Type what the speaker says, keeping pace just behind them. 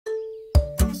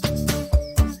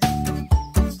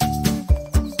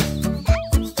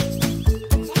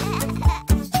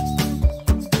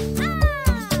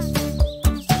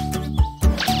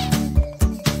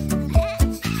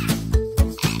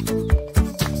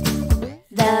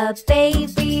The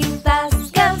baby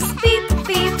bus goes beep,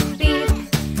 beep, beep.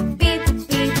 Beep,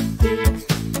 beep, beep.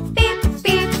 Beep,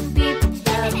 beep, beep.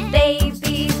 The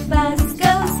baby bus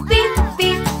goes beep,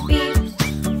 beep, beep.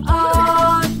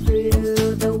 All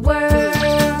through the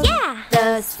world. Yeah!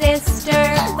 The sister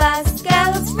bus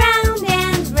goes round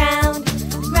and round.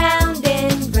 Round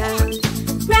and round.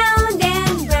 Round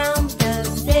and round. The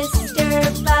sister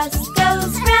bus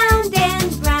goes round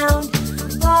and round.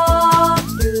 All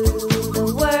through the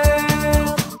world.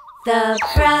 The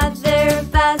brother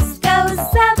bus goes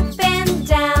up and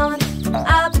down.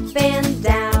 Up and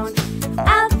down.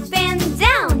 Up and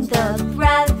down. The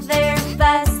brother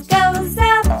bus goes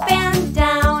up and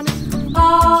down.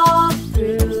 All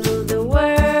through the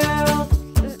world.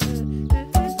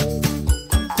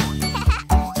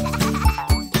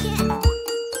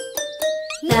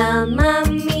 The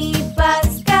mummy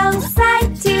bus goes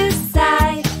side to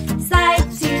side.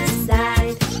 Side to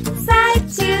side. Side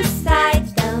to side.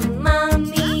 The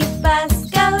mummy bus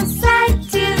goes side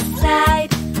to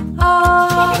side.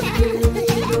 All through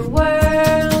the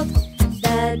world.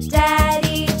 The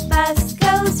daddy bus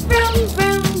goes vroom,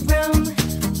 vroom, vroom.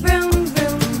 Vroom,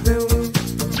 vroom, vroom.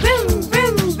 Vroom,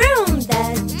 vroom, vroom. The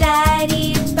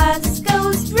daddy bus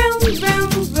goes vroom,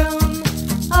 vroom, vroom.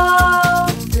 All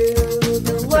through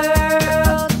the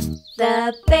world.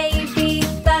 The baby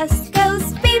bus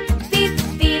goes beep, beep,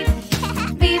 beep.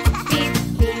 Beep, beep,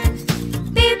 beep.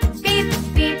 Beep, beep,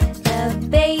 beep. The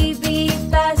baby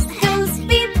bus goes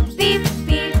beep, beep,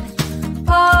 beep.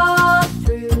 All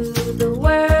through the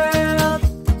world.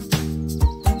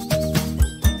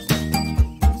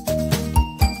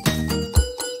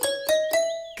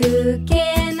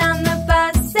 Cuquin on the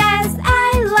bus says,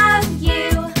 I love you.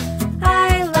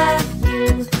 I love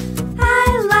you. I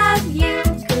love you.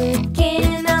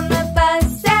 Cuquin on the bus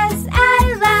says, I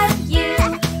love you.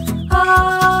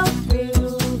 All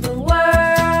through the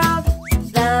world.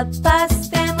 The bus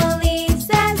family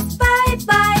says, bye,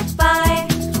 bye, bye.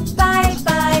 Bye,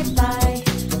 bye, bye.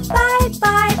 Bye,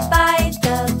 bye, bye.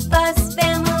 The bus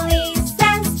family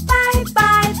says, bye,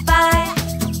 bye, bye.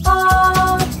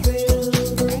 All through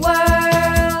the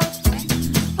world.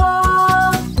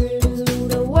 All through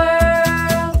the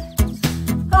world.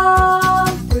 All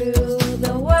through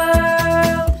the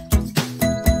world.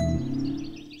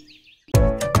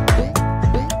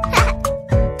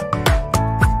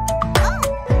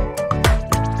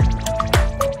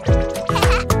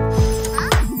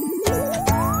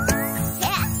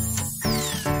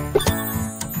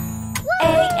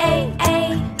 A, A, A.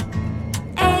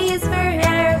 A is for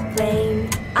airplane.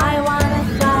 I wanna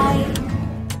fly.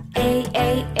 A,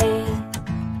 A, A.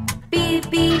 B,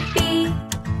 B, B.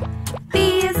 B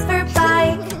is for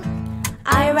bike.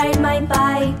 I ride my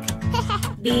bike.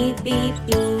 B, B, B.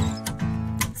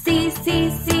 C, C,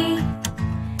 C.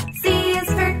 C is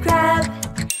for crab.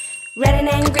 Red and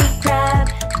angry crab.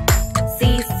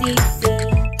 C, C, C.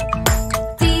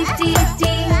 D, D, D.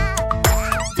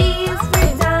 D is for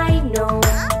dino.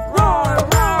 Roar,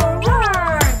 roar,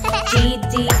 roar. D,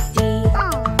 D, D.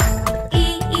 E,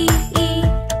 E, E.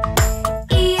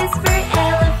 E is for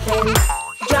elephant.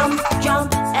 Jump, jump,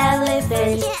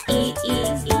 elephant. E, E,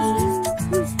 E.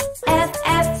 F,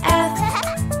 F, F.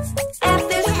 F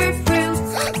is for fruit.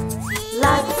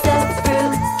 Lots of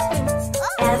fruits.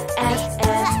 F, F,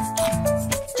 F.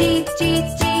 G, G,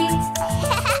 G.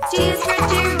 G is for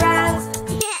giraffe.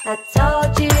 A tall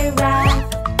giraffe.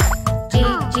 G,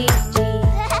 G, G.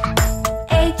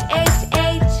 H, H,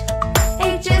 H.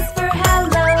 H is for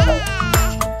hello.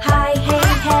 Hi, hey,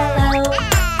 hello.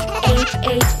 H,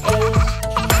 H, H.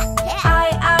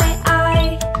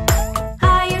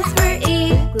 I is for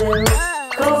igloo.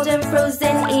 Cold and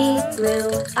frozen igloo.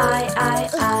 I.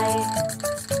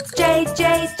 J, J,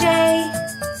 J.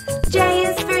 J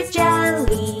is for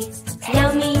jelly.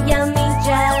 Yummy, yummy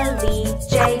jelly.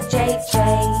 J, J, J.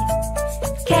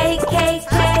 K, K,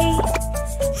 K.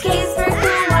 K is for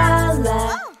koala.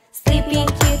 Sleeping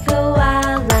cute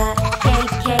koala. K,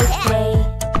 K, K.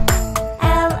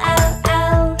 L, L,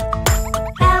 L.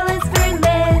 L is for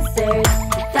lizard.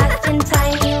 Fast and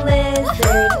tiny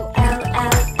lizard. L, L,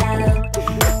 L.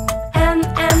 M,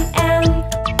 M, M.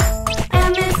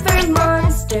 M is for monster.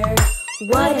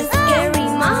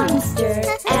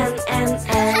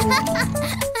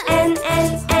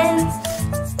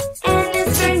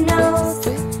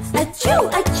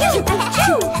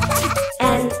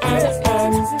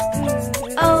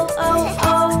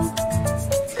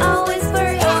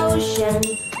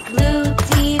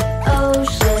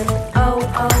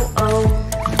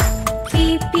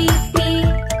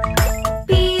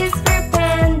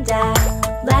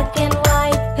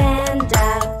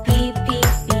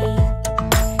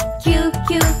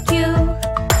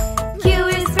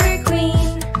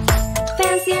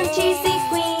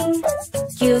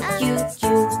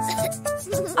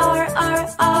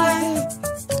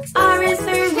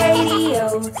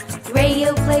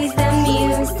 Cleo plays the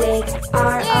music.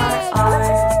 R, R, R.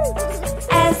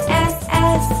 S, S,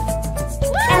 S.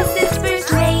 S is for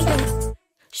snake.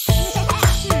 Shh,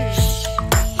 shh, shh.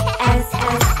 S,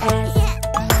 S, S.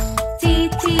 T,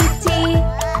 T, T.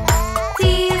 T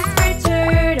is for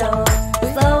turtle.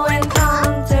 Slow and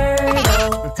calm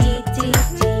turtle. T, T,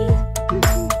 T.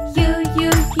 U,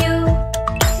 U, U.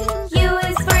 U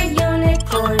is for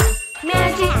unicorn.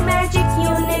 Magic, magic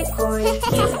unicorn.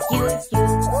 U, U, U.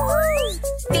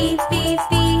 V, V,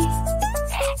 V.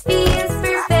 V is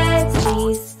for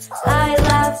veggies. I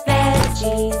love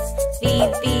veggies. V,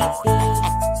 V, V.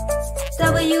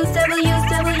 W, W,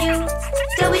 W.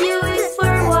 W is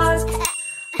for walk.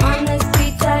 On the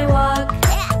street I walk.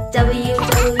 W,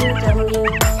 W, W.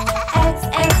 X,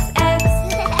 X, X.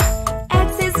 X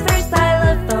is for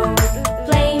xylophone.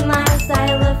 Play my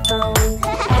xylophone.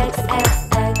 X, X,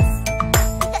 X.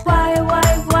 Y, Y,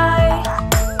 Y.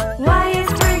 Y is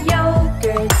for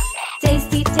yogurt.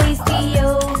 Tasty, tasty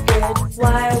yogurt.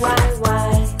 Y, Y,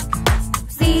 Y.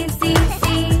 Z, Z, Z.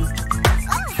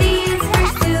 Z is for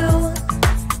zoo.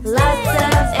 Lots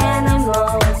of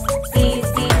animals. Z, Z,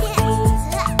 Z.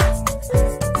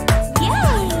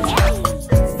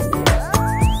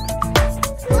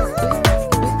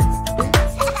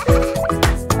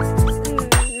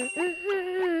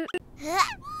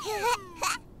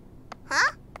 Huh?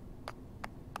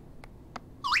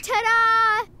 Ta-da!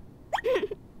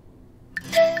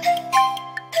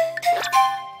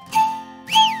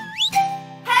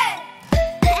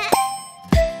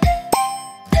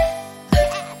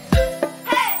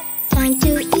 Time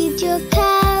to eat your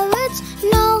carrots.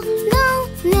 No, no,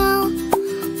 no.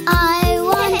 I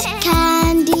want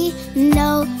candy.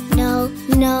 No, no,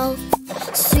 no.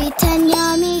 Sweet and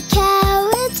yummy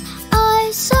carrots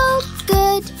are so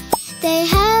good. They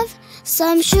have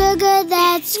some sugar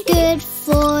that's good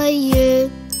for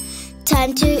you.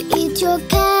 Time to eat your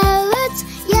carrots.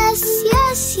 Yes,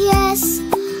 yes, yes.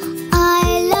 I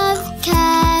love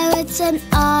carrots and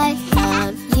I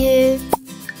love you.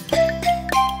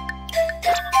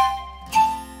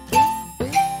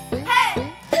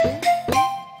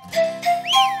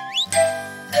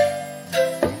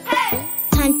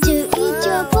 Time to eat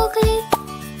your broccoli.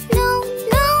 No,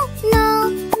 no, no.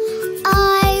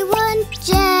 I want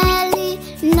jelly.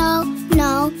 No,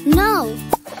 no, no.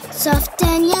 Soft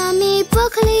and yummy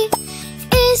broccoli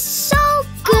is so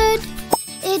good.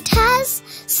 It has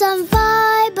some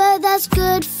fiber that's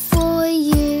good for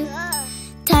you.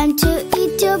 Time to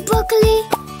eat your broccoli.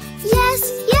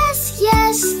 Yes, yes,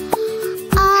 yes.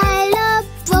 I love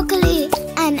broccoli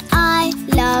and I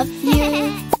love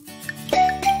you.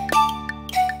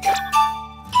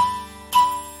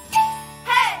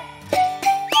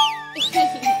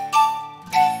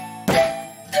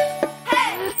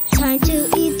 Time to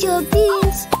eat your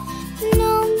beans.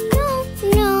 No, no,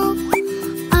 no.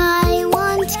 I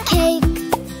want cake.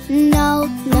 No,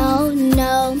 no,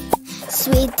 no.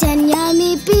 Sweet and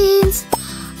yummy beans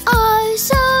are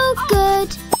so good.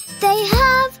 They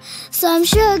have some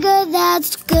sugar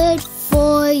that's good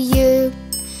for you.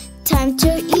 Time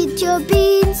to eat your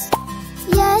beans.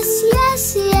 Yes,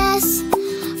 yes, yes.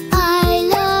 I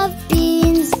love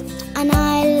beans and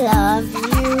I love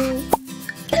you.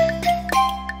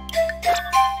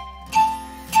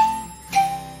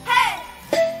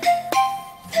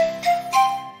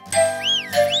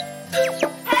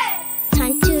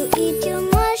 Time to eat your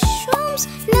mushrooms.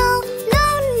 No, no,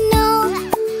 no.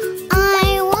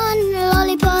 I want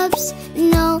lollipops.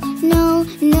 No, no,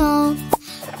 no.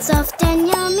 Soft and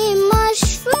yummy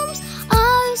mushrooms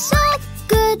are so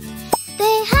good.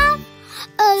 They have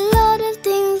a lot of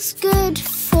things good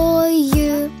for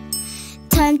you.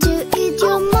 Time to eat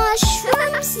your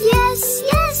mushrooms. Yes,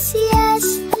 yes, yes.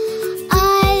 I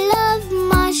love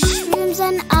mushrooms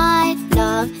and I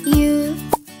love you.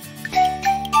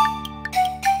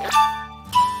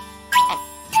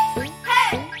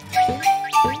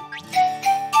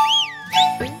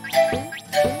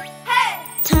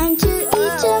 Time to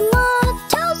eat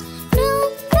tomatoes. No,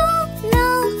 no, no.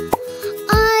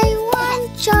 I want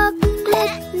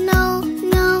chocolate. No,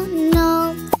 no,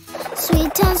 no.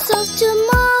 Sweet and soft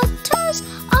tomatoes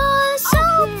are so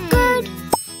good.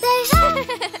 They have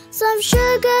some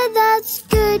sugar that's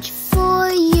good for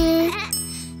you.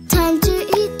 Time to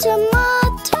eat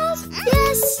tomatoes.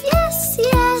 Yes, yes,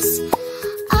 yes.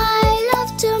 I love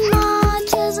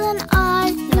tomatoes and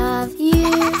I love you.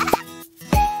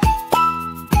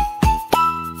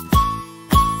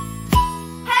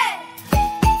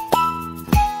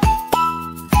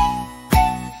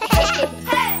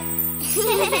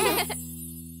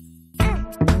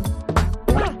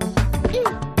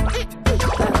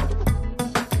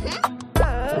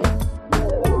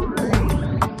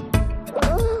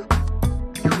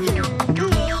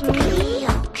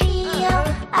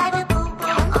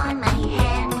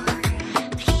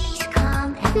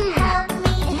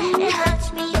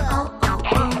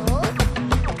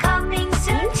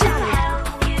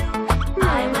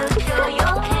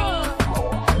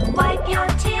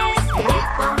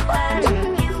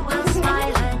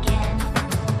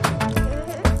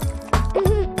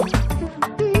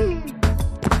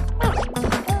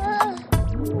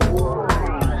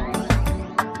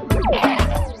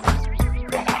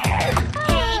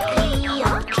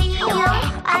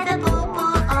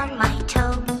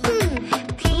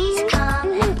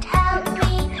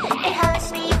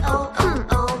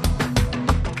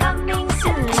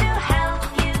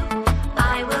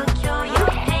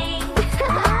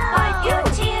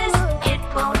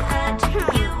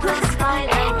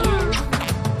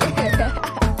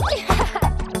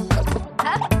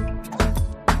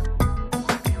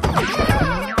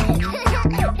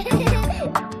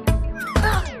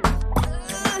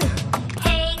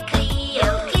 Hey Cleo,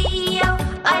 Cleo,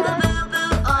 I've a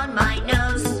boo-boo on my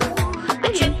nose.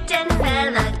 I tripped and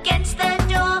fell against the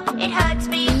door. It hurts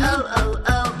me, oh, oh,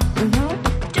 oh.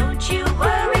 Don't you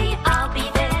worry, I'll be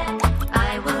there.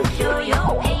 I will cure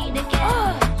your pain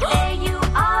again. There you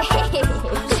are, the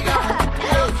boo-boo star.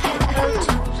 Off you go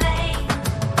to play.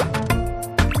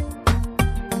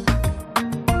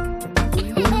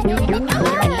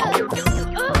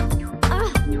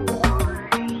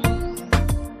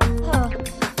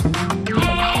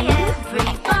 Hey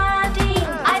everybody,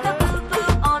 I've a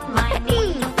boo-boo on my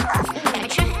knee. I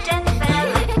tripped and fell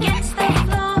against the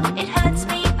floor. It hurts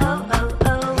me, oh, oh,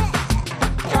 oh.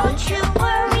 Don't you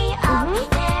worry, I'll be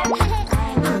there.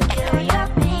 I will cure your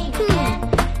pain again.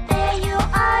 There you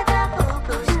are, the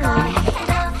boo-boo star, and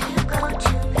off you go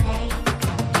to play.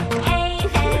 Hey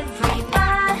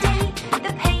everybody,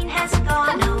 the pain has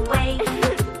gone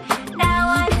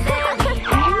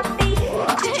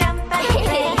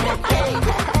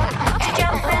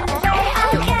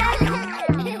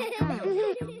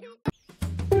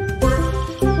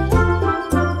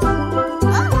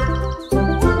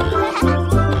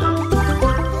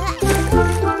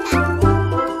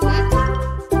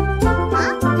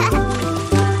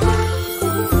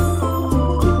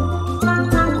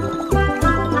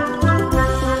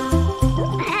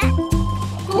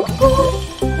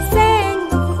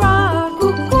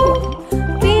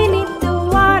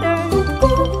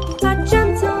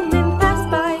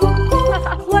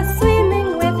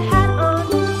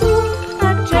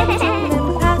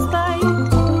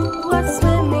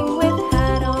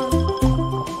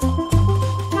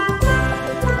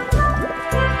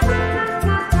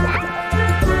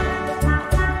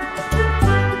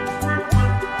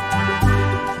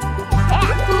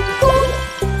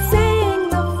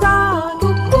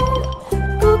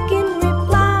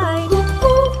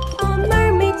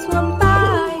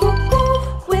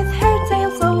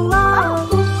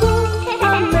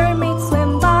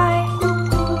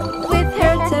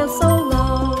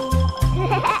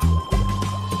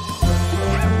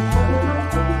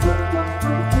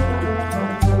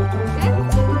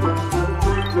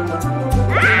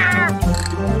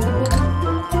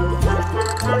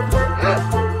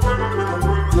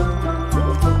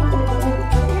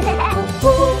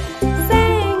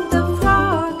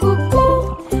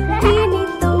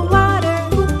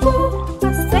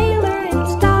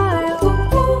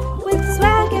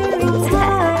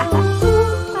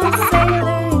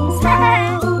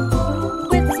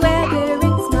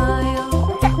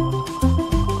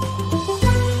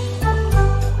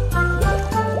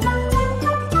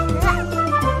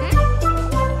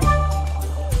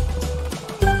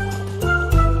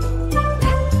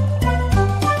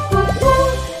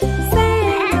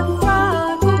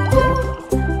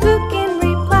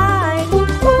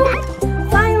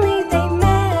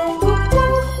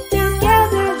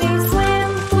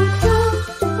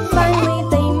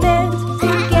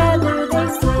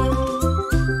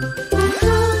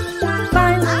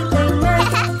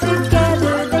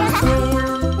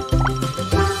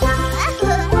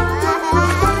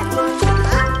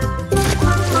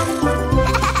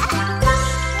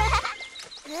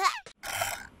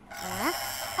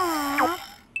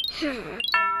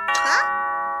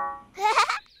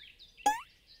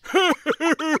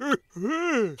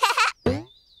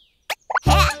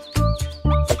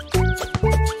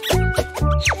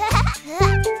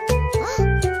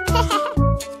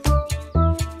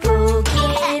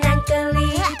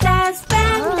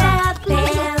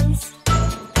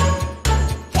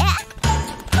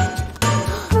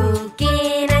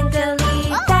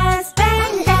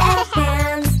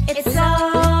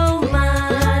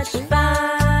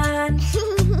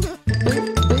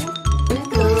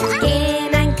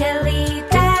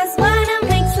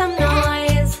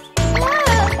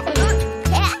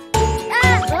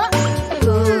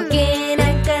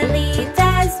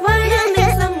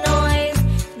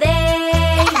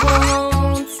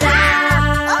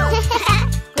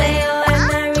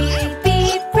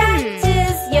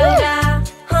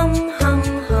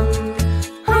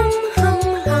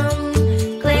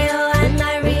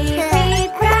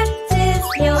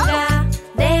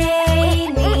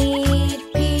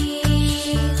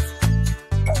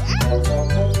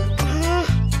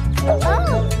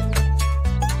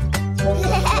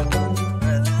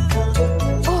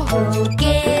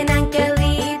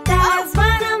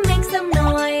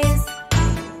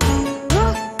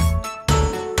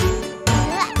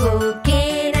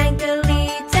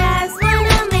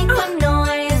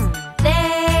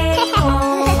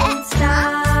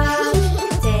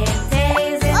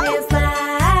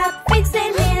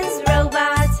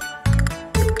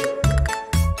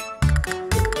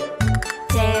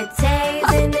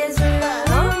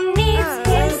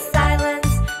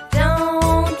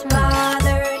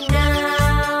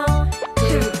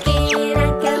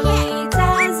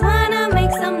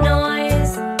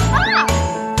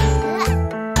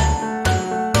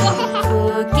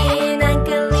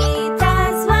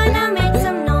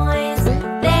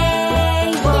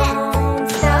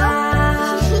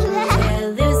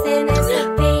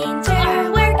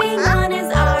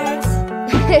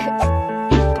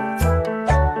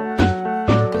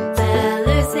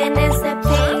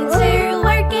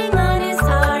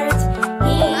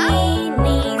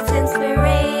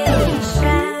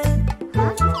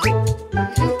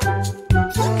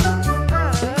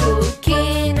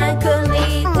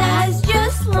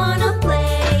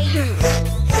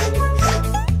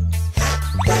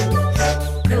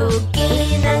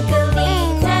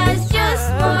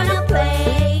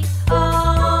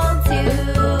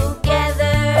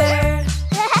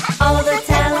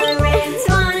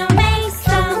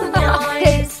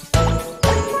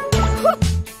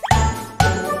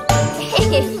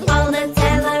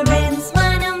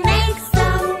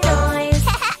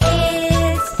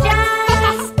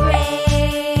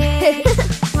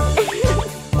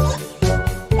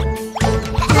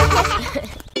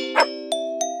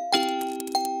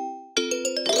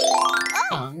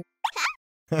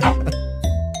A,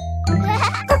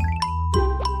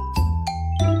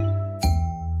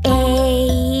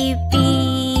 B,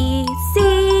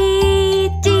 C,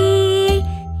 D,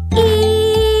 E,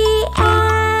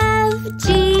 F, G,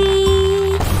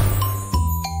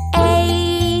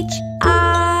 H,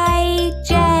 I,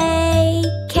 J,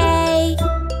 K,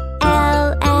 L,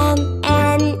 M,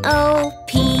 N, O,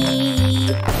 P,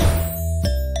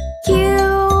 Q,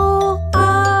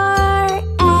 R,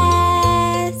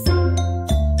 S,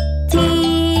 T,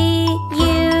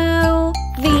 U,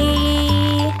 V,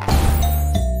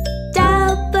 W,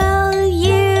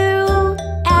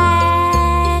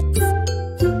 X,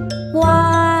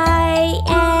 Y,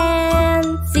 and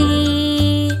Z.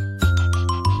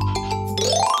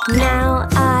 Now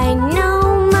I know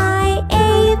my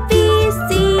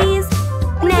ABCs.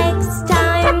 Next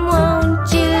time,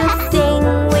 won't you sing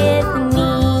with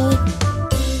me?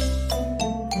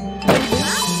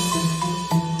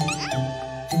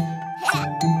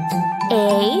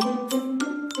 A,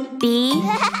 B,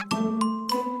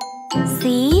 C,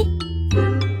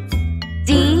 D,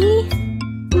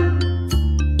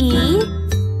 E,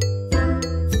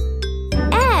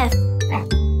 F,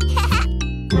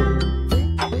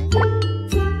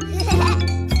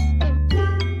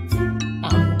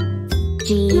 G,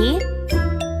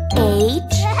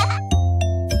 H,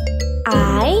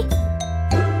 I,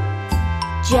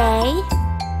 J,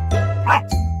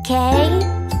 K,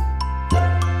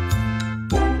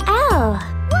 L.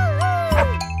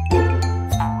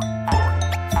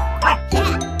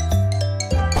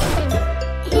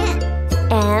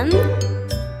 M,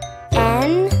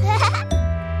 N,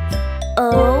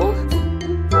 O,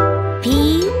 P,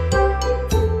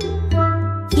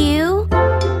 Q,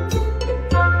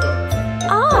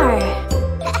 R.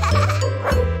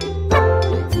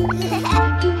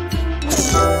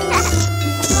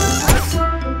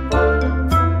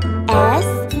 S,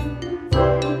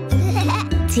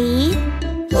 T,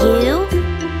 U,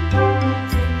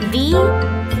 V,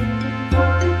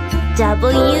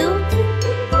 W,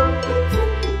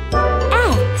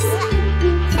 X.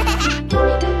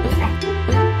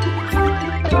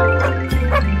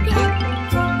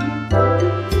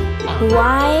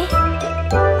 Y,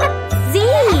 Z.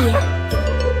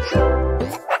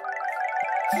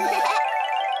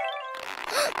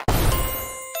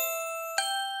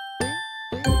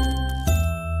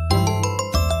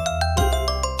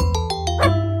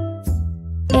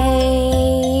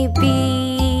 A, B,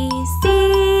 C,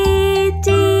 D,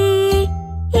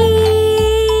 E,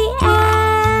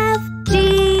 F, G,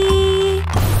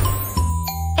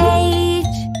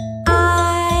 H, I,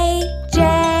 J,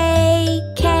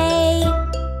 K,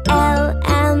 L,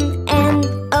 M, N,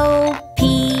 O, P,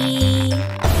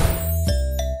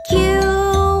 Q,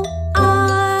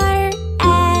 R,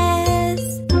 S,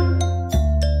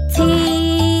 T,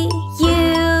 U,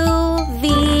 V,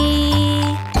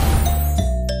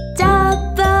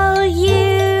 W,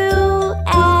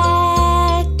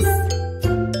 X,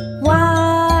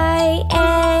 Y,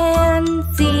 and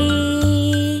Z.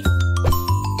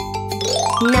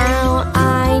 Now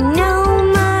I know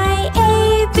my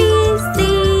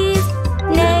ABCs.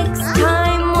 Next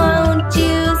time, won't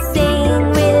you sing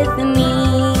with me?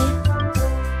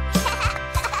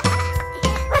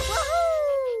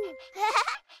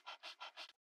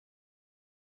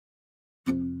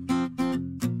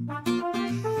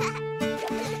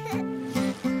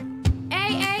 A,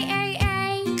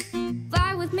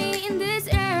 fly with me in this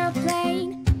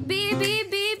airplane. B,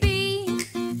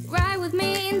 ride with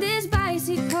me in this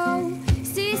bicycle.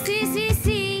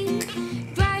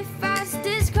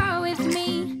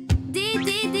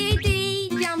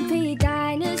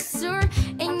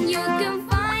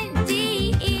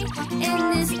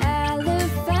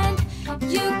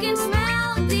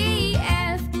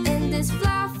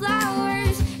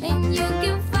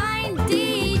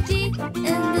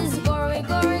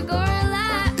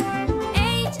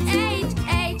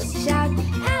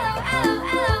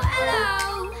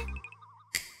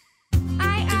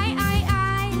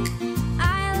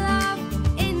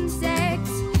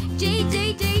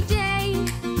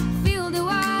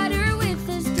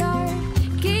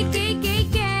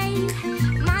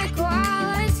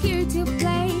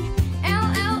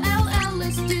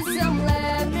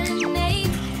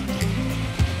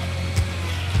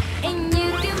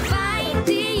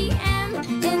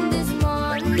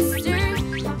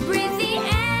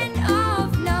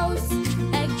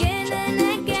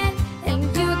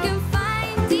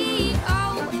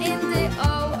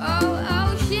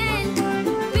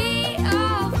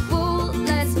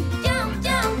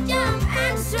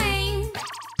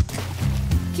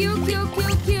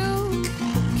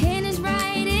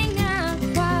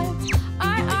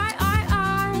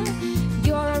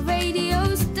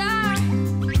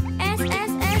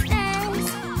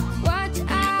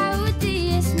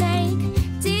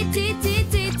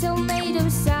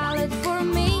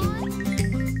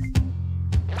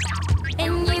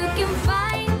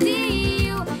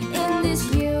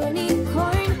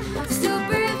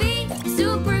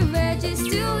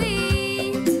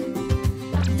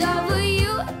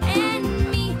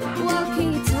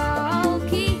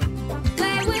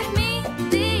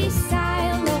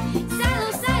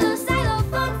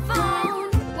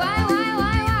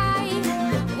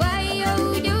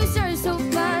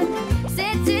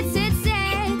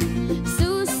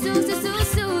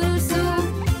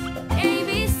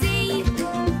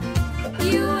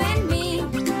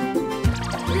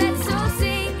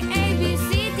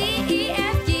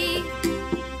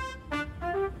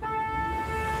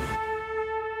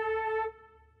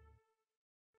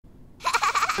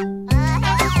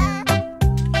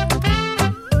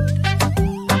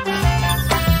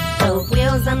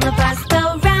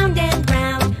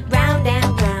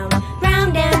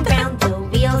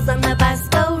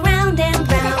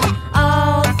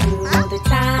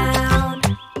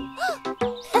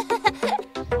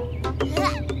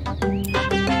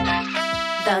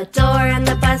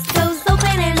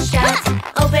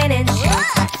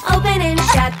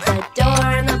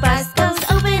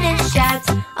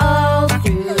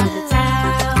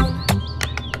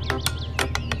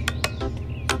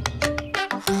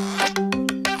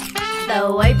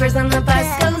 wipers on the bus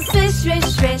go swish, swish,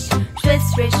 swish, swish,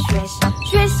 swish, swish,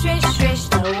 swish, swish, swish.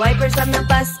 The wipers on the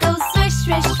bus go swish,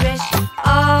 swish, swish,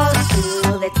 all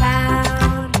through the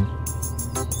town.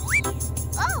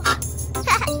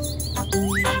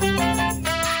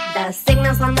 The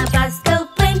signals on the bus go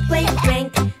blink, blink,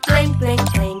 blink, blink,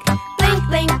 blink, blink, blink,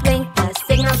 blink, blink. The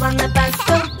signals on the bus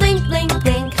go blink, blink,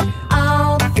 blink,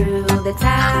 all through the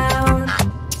town.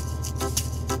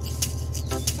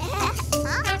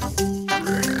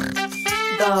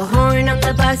 The horn on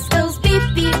the bus goes beep,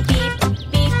 beep, beep,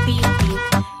 beep, beep, beep,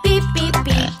 beep, beep,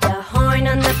 beep. The horn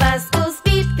on the bus goes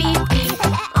beep, beep, beep,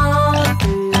 all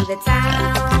through the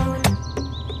town.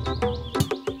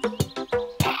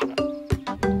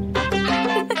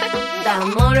 The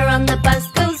motor on the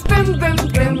bus goes vroom, vroom,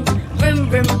 vroom, vroom,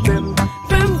 vroom, vroom,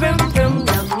 vroom, vroom, vroom.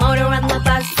 The motor on the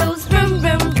bus goes vroom,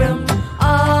 vroom, vroom,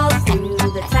 all through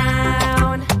the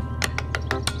town.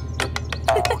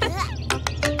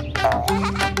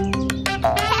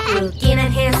 Cuquin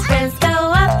and his friends go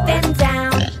up and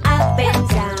down, up and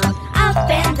down, up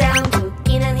and down.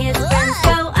 Cuquin and his friends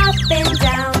go up and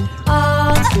down,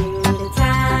 all through the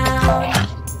town.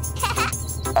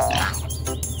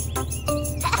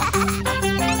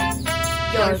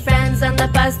 Your friends on the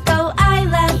bus go, I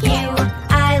love you,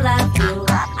 I love you,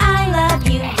 I love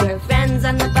you. Your friends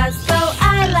on the bus go,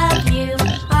 I love you,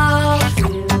 all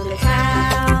through the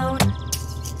town.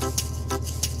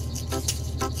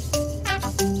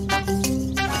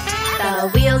 The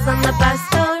wheels on the bus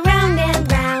go round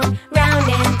and round, round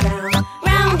and round,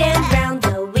 round and round.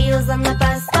 The wheels on the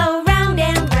bus go round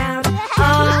and round,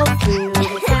 all through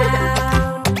the town.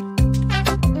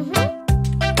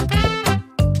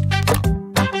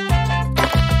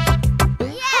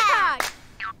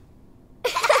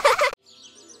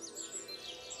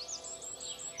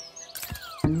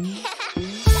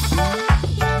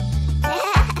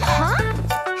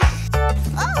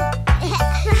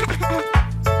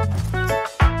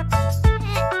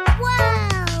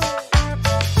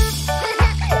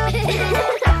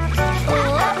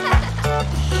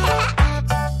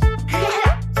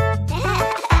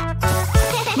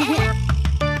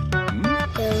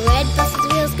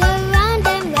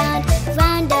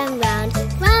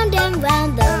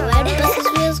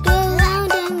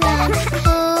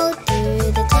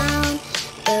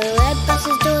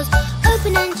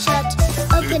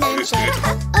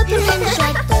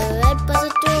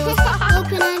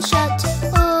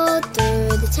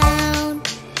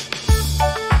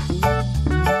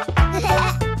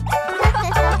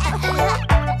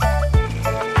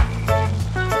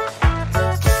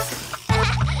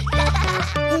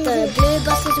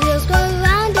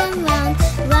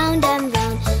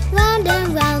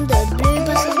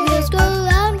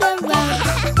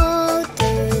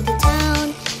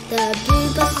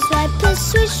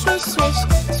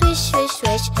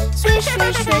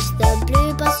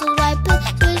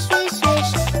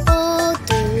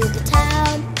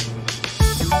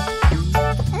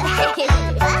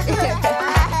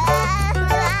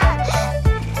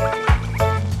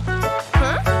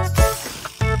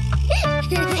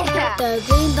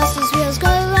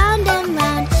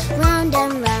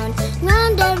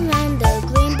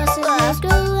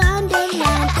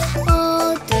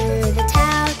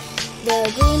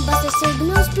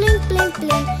 Signals blink, blink,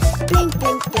 blink, blink,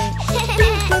 blink.